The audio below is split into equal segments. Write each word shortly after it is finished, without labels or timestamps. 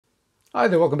Hi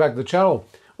there, welcome back to the channel.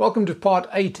 Welcome to part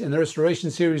 8 in the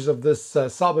restoration series of this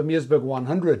SABA Meersburg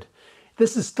 100.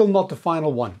 This is still not the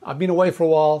final one. I've been away for a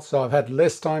while, so I've had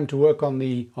less time to work on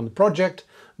the project,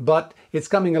 but it's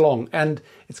coming along, and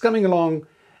it's coming along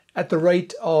at the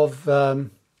rate of that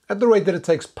it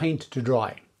takes paint to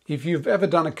dry. If you've ever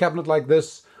done a cabinet like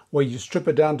this, where you strip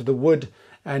it down to the wood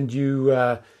and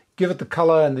you give it the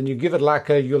color and then you give it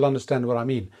lacquer, you'll understand what I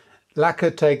mean.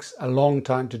 Lacquer takes a long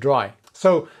time to dry.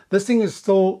 So this thing is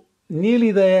still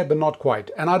nearly there, but not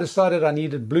quite. And I decided I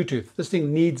needed Bluetooth. This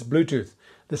thing needs Bluetooth.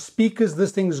 The speakers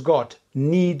this thing's got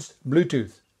needs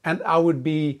Bluetooth. And I would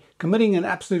be committing an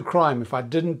absolute crime if I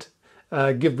didn't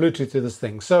give Bluetooth to this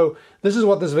thing. So this is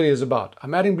what this video is about.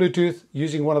 I'm adding Bluetooth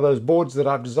using one of those boards that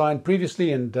I've designed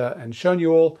previously and shown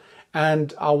you all.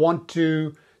 And I want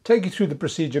to take you through the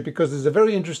procedure because there's a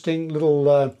very interesting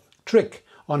little trick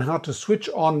on how to switch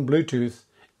on Bluetooth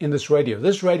in this radio.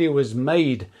 This radio was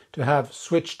made to have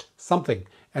switched something,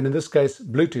 and in this case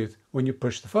Bluetooth, when you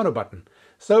push the phono button.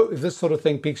 So if this sort of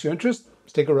thing piques your interest,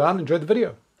 stick around, enjoy the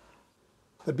video.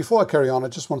 But before I carry on, I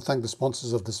just want to thank the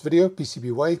sponsors of this video,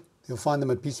 PCBWay. You'll find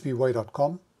them at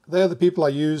PCBWay.com. They're the people I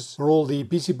use for all the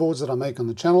PC boards that I make on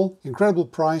the channel. Incredible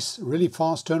price, really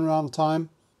fast turnaround time,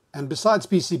 and besides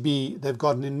PCB, they've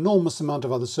got an enormous amount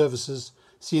of other services: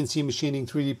 CNC machining,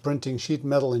 3D printing, sheet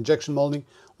metal, injection molding,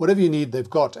 whatever you need they've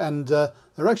got. And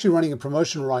they're actually running a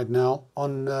promotion right now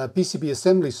on PCB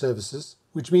assembly services,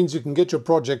 which means you can get your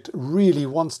project really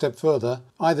one step further,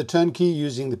 either turnkey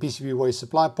using the PCBWay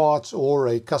supply parts or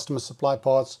a customer supply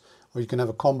parts, or you can have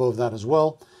a combo of that as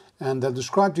well. And they'll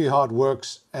describe to you how it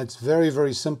works. It's very,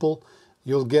 very simple.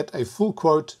 You'll get a full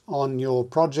quote on your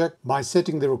project by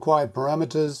setting the required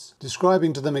parameters,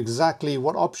 describing to them exactly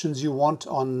what options you want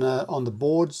on the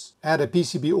boards, add a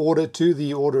PCB order to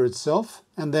the order itself,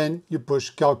 and then you push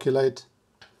calculate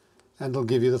and it'll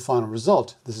give you the final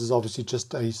result. This is obviously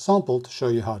just a sample to show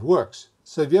you how it works.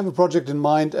 So if you have a project in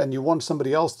mind and you want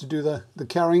somebody else to do the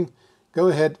carrying, go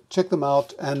ahead, check them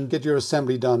out and get your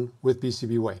assembly done with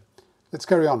PCBWay. Let's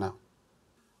carry on now.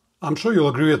 I'm sure you'll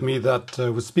agree with me that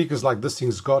with speakers like this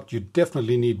thing's got, you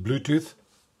definitely need Bluetooth.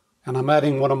 And I'm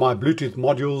adding one of my Bluetooth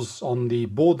modules on the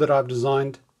board that I've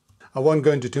designed. I won't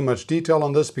go into too much detail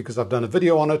on this because I've done a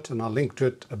video on it and I'll link to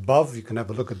it above. You can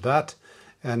have a look at that.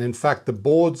 And in fact, the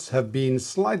boards have been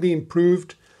slightly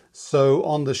improved. So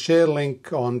on the share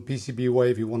link on PCBWay,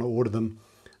 if you want to order them,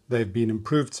 they've been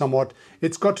improved somewhat.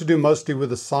 It's got to do mostly with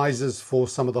the sizes for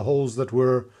some of the holes that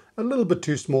were a little bit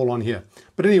too small on here.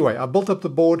 But anyway, I built up the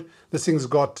board. This thing's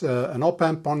got an op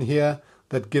amp on here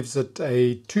that gives it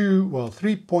a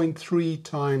 3.3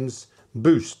 times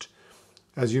boost.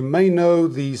 As you may know,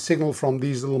 the signal from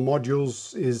these little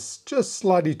modules is just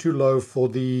slightly too low for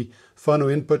the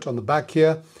phono input on the back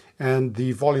here, and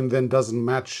the volume then doesn't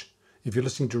match. If you're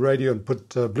listening to radio and put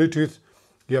Bluetooth,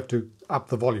 you have to up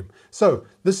the volume. So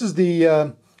this is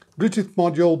the Bluetooth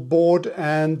module board,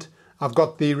 and I've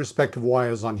got the respective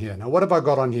wires on here. Now what have I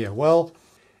got on here? Well,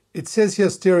 it says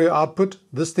here stereo output.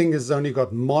 This thing has only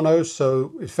got mono,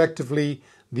 so effectively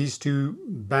these two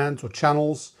bands or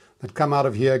channels that come out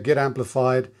of here get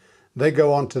amplified. They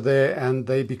go onto there and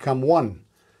they become one.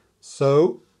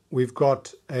 So we've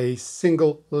got a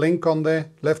single link on there,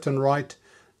 left and right.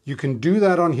 You can do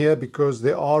that on here because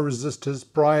there are resistors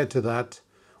prior to that,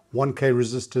 1K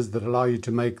resistors that allow you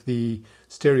to make the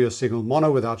stereo signal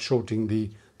mono without shorting the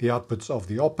outputs of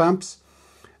the op amps.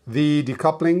 The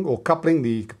decoupling or coupling,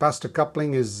 the capacitor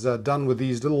coupling, is done with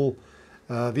these little,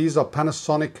 these are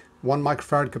Panasonic 1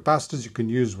 microfarad capacitors. You can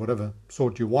use whatever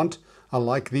sort you want. I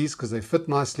like these because they fit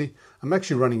nicely. I'm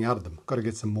actually running out of them. Got to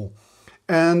get some more.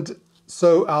 And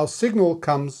so our signal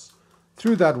comes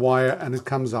through that wire and it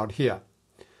comes out here.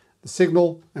 The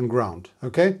signal and ground.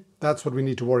 Okay, that's what we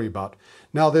need to worry about.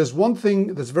 Now there's one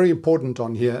thing that's very important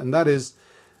on here, and that is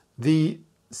the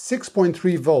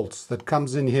 6.3 volts that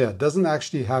comes in here doesn't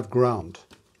actually have ground.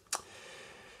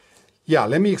 Yeah,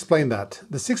 let me explain that.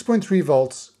 The 6.3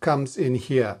 volts comes in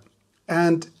here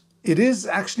and it is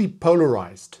actually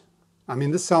polarized. I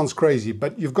mean, this sounds crazy,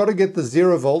 but you've got to get the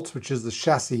 0 volts, which is the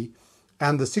chassis,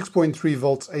 and the 6.3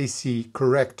 volts AC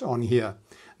correct on here.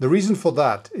 The reason for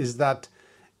that is that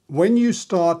when you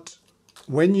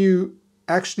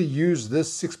actually use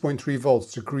this 6.3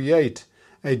 volts to create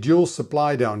a dual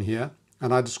supply down here,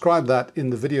 and I described that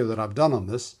in the video that I've done on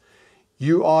this,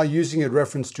 you are using a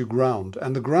reference to ground,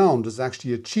 and the ground is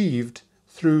actually achieved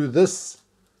through this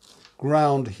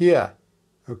ground here.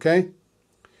 Okay,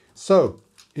 so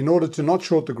in order to not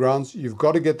short the grounds, you've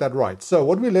got to get that right. So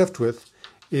what we're left with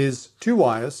is two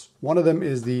wires. One of them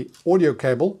is the audio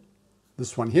cable,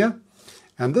 this one here,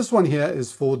 and this one here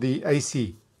is for the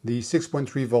AC. the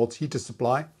 6.3 volts heater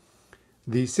supply.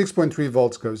 The 6.3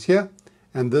 volts goes here,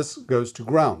 and this goes to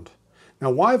ground.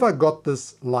 Now, why have I got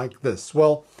this like this?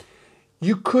 Well,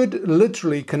 you could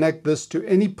literally connect this to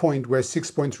any point where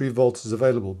 6.3 volts is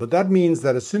available, but that means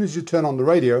that as soon as you turn on the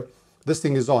radio, this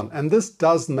thing is on, and this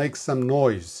does make some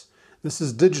noise. This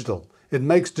is digital. It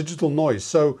makes digital noise.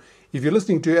 So if you're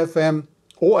listening to FM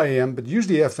or AM, but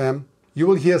usually FM, you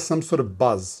will hear some sort of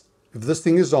buzz if this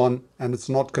thing is on and it's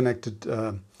not connected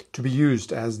to be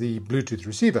used as the Bluetooth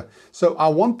receiver. So I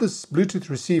want this Bluetooth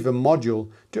receiver module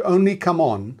to only come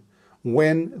on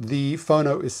when the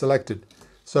phono is selected.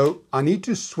 So I need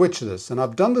to switch this, and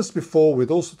I've done this before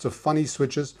with all sorts of funny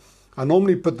switches. I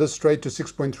normally put this straight to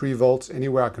 6.3 volts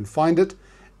anywhere I can find it.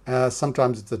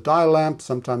 Sometimes it's a dial lamp,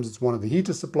 sometimes it's one of the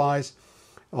heater supplies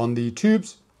on the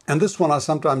tubes. And this one I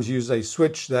sometimes use a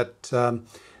switch that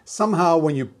somehow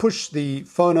when you push the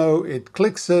phono, it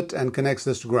clicks it and connects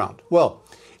this to ground. Well,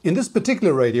 in this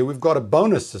particular radio, we've got a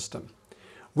bonus system.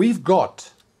 We've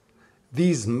got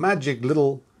these magic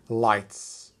little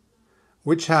lights,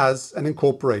 which has an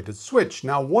incorporated switch.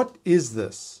 Now, what is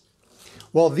this?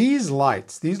 Well, these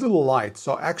lights, these little lights,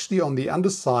 are actually on the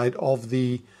underside of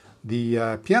the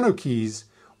piano keys.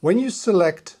 When you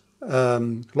select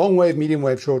long wave, medium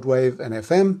wave, short wave, and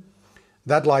FM,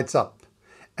 that lights up.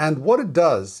 And what it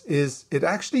does is it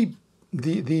actually,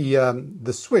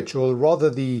 the switch, or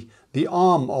rather the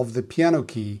arm of the piano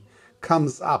key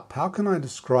comes up. How can I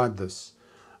describe this?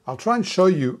 I'll try and show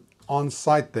you on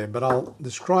site there, but I'll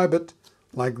describe it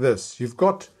like this. You've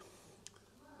got,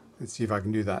 let's see if I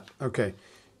can do that. Okay,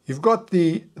 you've got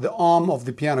the arm of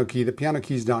the piano key. The piano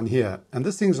key is down here, and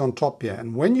this thing's on top here.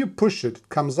 And when you push it, it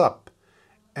comes up,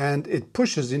 and it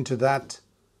pushes into that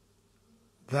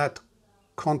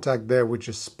contact there, which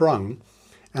is sprung,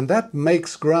 and that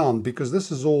makes ground because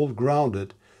this is all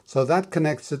grounded. So that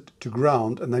connects it to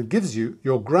ground, and that gives you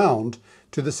your ground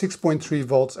to the 6.3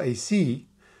 volts AC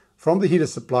from the heater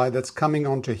supply that's coming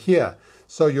onto here.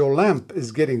 So your lamp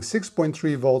is getting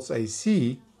 6.3 volts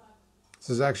AC. This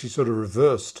is actually sort of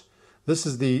reversed. This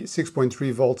is the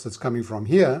 6.3 volts that's coming from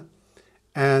here,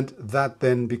 and that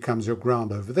then becomes your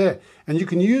ground over there. And you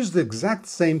can use the exact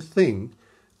same thing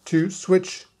to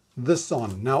switch this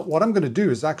on. Now, what I'm going to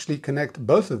do is actually connect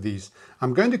both of these.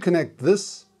 I'm going to connect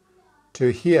this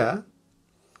to here.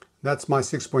 That's my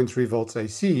 6.3 volts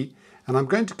AC. And I'm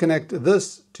going to connect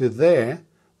this to there.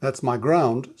 That's my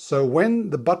ground. So when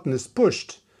the button is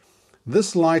pushed,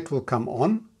 this light will come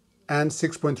on and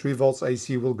 6.3 volts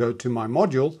AC will go to my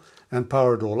module and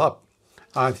power it all up.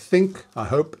 I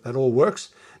hope that all works.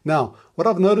 Now, what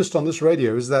I've noticed on this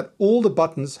radio is that all the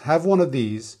buttons have one of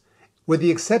these, with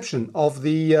the exception of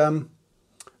the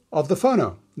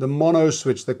phono, the mono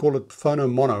switch. They call it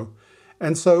phono mono.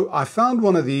 And so I found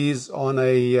one of these on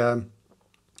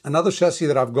another chassis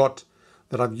that I've got,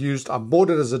 that I've used. I bought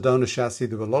it as a donor chassis.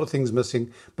 There were a lot of things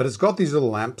missing, but it's got these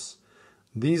little lamps.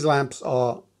 These lamps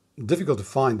are difficult to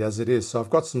find as it is, so I've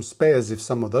got some spares if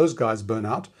some of those guys burn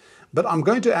out. But I'm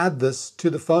going to add this to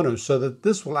the phono so that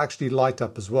this will actually light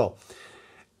up as well.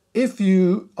 If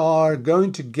you are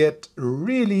going to get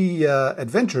really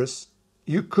adventurous,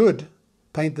 you could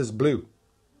paint this blue.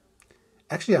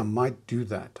 Actually, I might do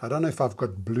that. I don't know if I've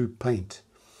got blue paint.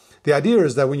 The idea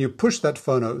is that when you push that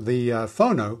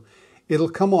phono, it'll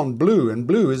come on blue, and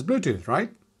blue is Bluetooth,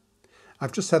 right?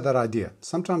 I've just had that idea.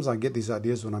 Sometimes I get these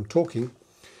ideas when I'm talking.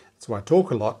 That's why I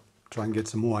talk a lot, try and get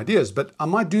some more ideas. But I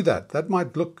might do that. That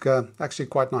might look actually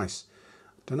quite nice.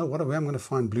 Don't know where I'm going to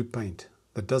find blue paint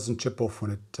that doesn't chip off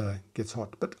when it gets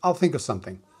hot. But I'll think of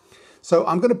something. So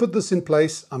I'm going to put this in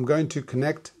place. I'm going to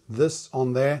connect this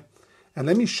on there. And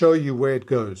let me show you where it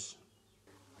goes.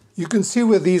 You can see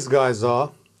where these guys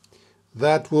are.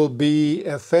 That will be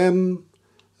FM,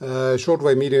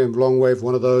 shortwave, medium, long wave,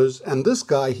 one of those. And this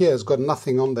guy here has got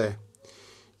nothing on there.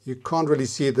 You can't really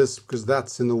see this because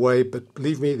that's in the way, but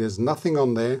believe me, there's nothing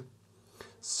on there.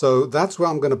 So that's where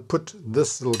I'm going to put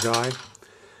this little guy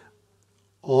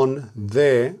on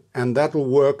there, and that will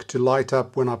work to light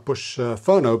up when I push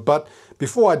phono. But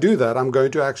before I do that, I'm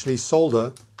going to actually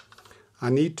solder.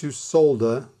 I need to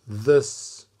solder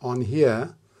this on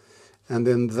here, and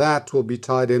then that will be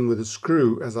tied in with a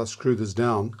screw as I screw this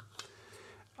down.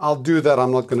 I'll do that.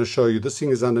 I'm not going to show you. This thing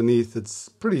is underneath. It's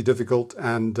pretty difficult,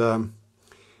 and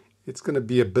it's going to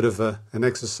be a bit of an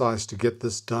exercise to get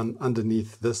this done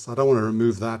underneath this. I don't want to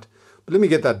remove that, but let me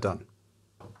get that done.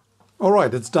 All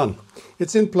right, it's done.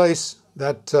 It's in place.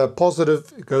 That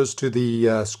positive goes to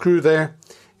the screw there.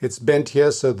 It's bent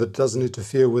here so that it doesn't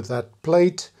interfere with that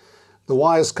plate. The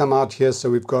wires come out here,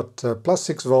 so we've got plus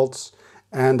 6 volts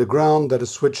and a ground that is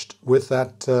switched with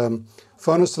that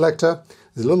phono selector.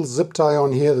 There's a little zip tie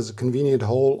on here. There's a convenient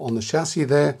hole on the chassis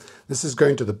there. This is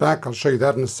going to the back. I'll show you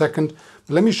that in a second.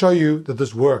 But let me show you that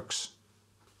this works.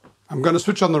 I'm going to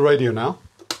switch on the radio now.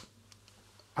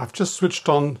 I've just switched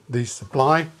on the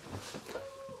supply.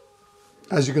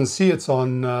 As you can see, it's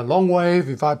on long wave.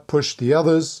 If I push the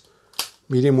others,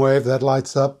 medium wave, that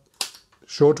lights up.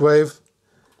 Short wave,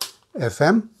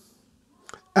 FM.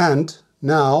 And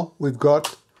now we've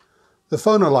got the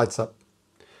phono lights up.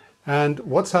 And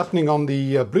what's happening on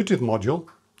the Bluetooth module,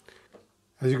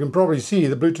 as you can probably see,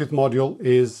 the Bluetooth module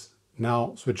is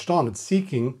now switched on. It's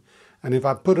seeking. And if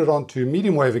I put it onto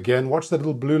medium wave again, watch that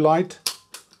little blue light.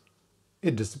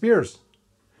 It disappears.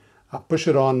 I push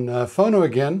it on phono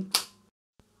again.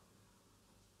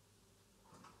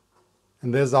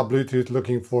 And there's our Bluetooth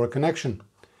looking for a connection.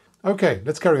 Okay,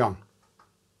 let's carry on.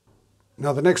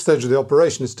 Now the next stage of the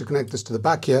operation is to connect this to the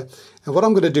back here. And what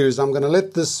I'm going to do is I'm going to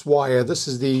let this wire, this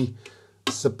is the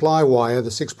supply wire,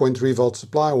 the 6.3 volt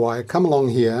supply wire, come along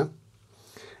here.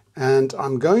 And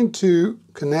I'm going to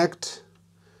connect,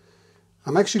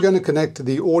 I'm actually going to connect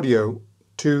the audio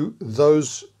to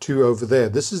those two over there.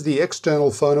 This is the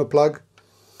external phono plug.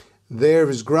 There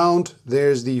is ground,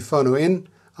 there's the phono in.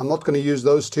 I'm not going to use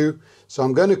those two. So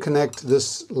I'm going to connect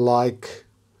this like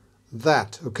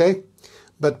that, okay?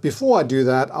 But before I do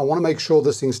that, I want to make sure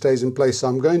this thing stays in place. So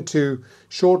I'm going to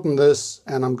shorten this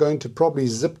and I'm going to probably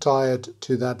zip tie it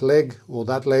to that leg or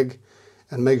that leg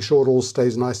and make sure it all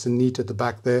stays nice and neat at the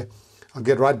back there. I'll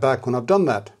get right back when I've done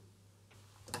that.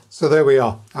 So there we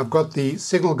are. I've got the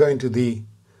signal going to the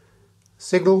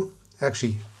signal.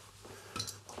 Actually,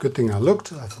 good thing I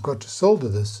looked. I forgot to solder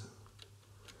this.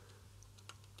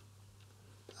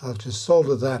 I'll just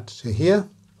solder that to here.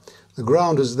 The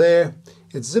ground is there.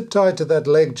 It's zip tied to that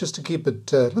leg just to keep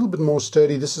it a little bit more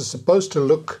sturdy. This is supposed to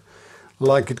look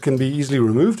like it can be easily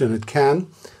removed, and it can.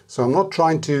 So I'm not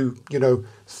trying to,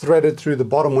 thread it through the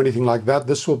bottom or anything like that.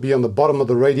 This will be on the bottom of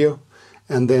the radio,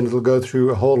 and then it'll go through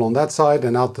a hole on that side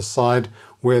and out the side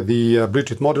where the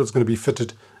Bluetooth module is going to be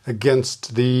fitted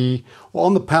against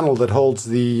on the panel that holds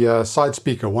the side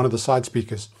speaker, one of the side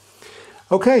speakers.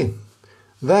 Okay,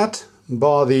 that,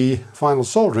 bar the final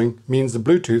soldering, means the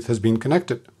Bluetooth has been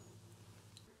connected.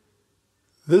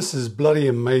 This is bloody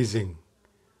amazing.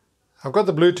 I've got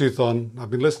the Bluetooth on.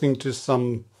 I've been listening to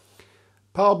some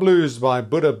Power Blues by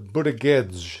Buddha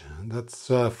Gedge. That's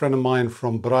a friend of mine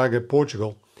from Braga,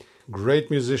 Portugal.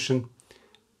 Great musician.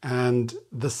 And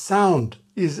the sound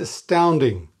is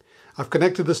astounding. I've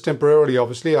connected this temporarily,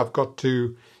 obviously. I've got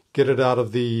to get it out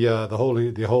of the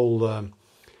whole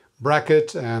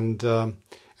bracket and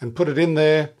put it in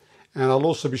there. And I'll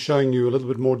also be showing you a little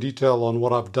bit more detail on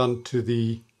what I've done to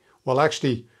the... Well,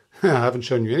 actually, I haven't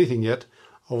shown you anything yet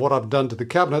of what I've done to the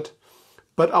cabinet,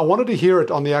 but I wanted to hear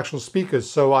it on the actual speakers,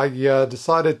 so I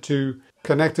decided to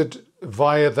connect it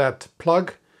via that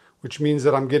plug, which means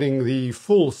that I'm getting the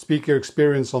full speaker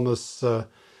experience on this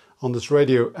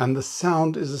radio, and the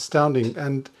sound is astounding.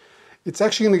 And it's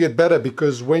actually going to get better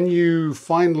because when you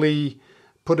finally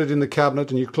put it in the cabinet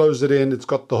and you close it in, it's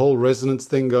got the whole resonance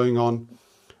thing going on.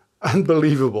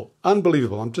 Unbelievable,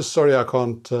 unbelievable. I'm just sorry I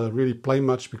can't really play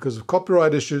much because of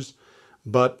copyright issues,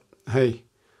 but hey,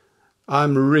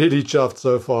 I'm really chuffed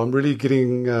so far. I'm really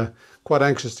getting quite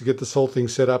anxious to get this whole thing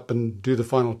set up and do the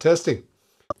final testing.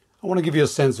 I want to give you a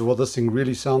sense of what this thing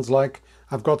really sounds like.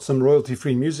 I've got some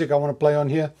royalty-free music I want to play on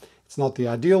here. It's not the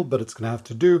ideal, but it's going to have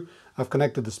to do. I've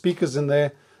connected the speakers in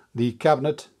there, the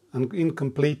cabinet,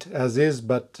 incomplete as is,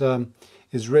 but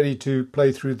is ready to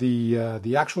play through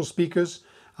the actual speakers.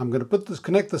 I'm going to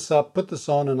connect this up, put this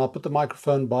on, and I'll put the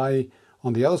microphone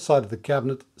on the other side of the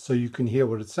cabinet so you can hear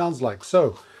what it sounds like.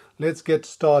 So let's get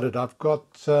started. I've got,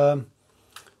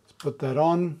 let's put that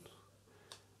on.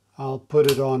 I'll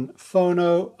put it on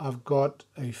phono. I've got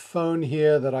a phone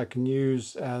here that I can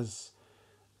use as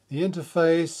the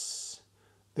interface.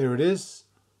 There it is.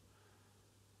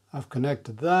 I've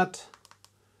connected that.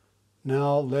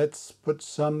 Now let's put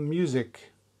some music.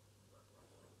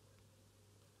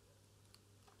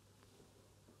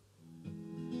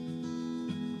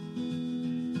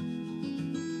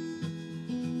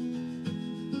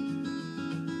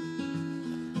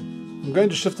 I'm going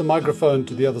to shift the microphone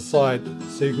to the other side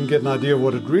so you can get an idea of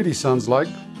what it really sounds like.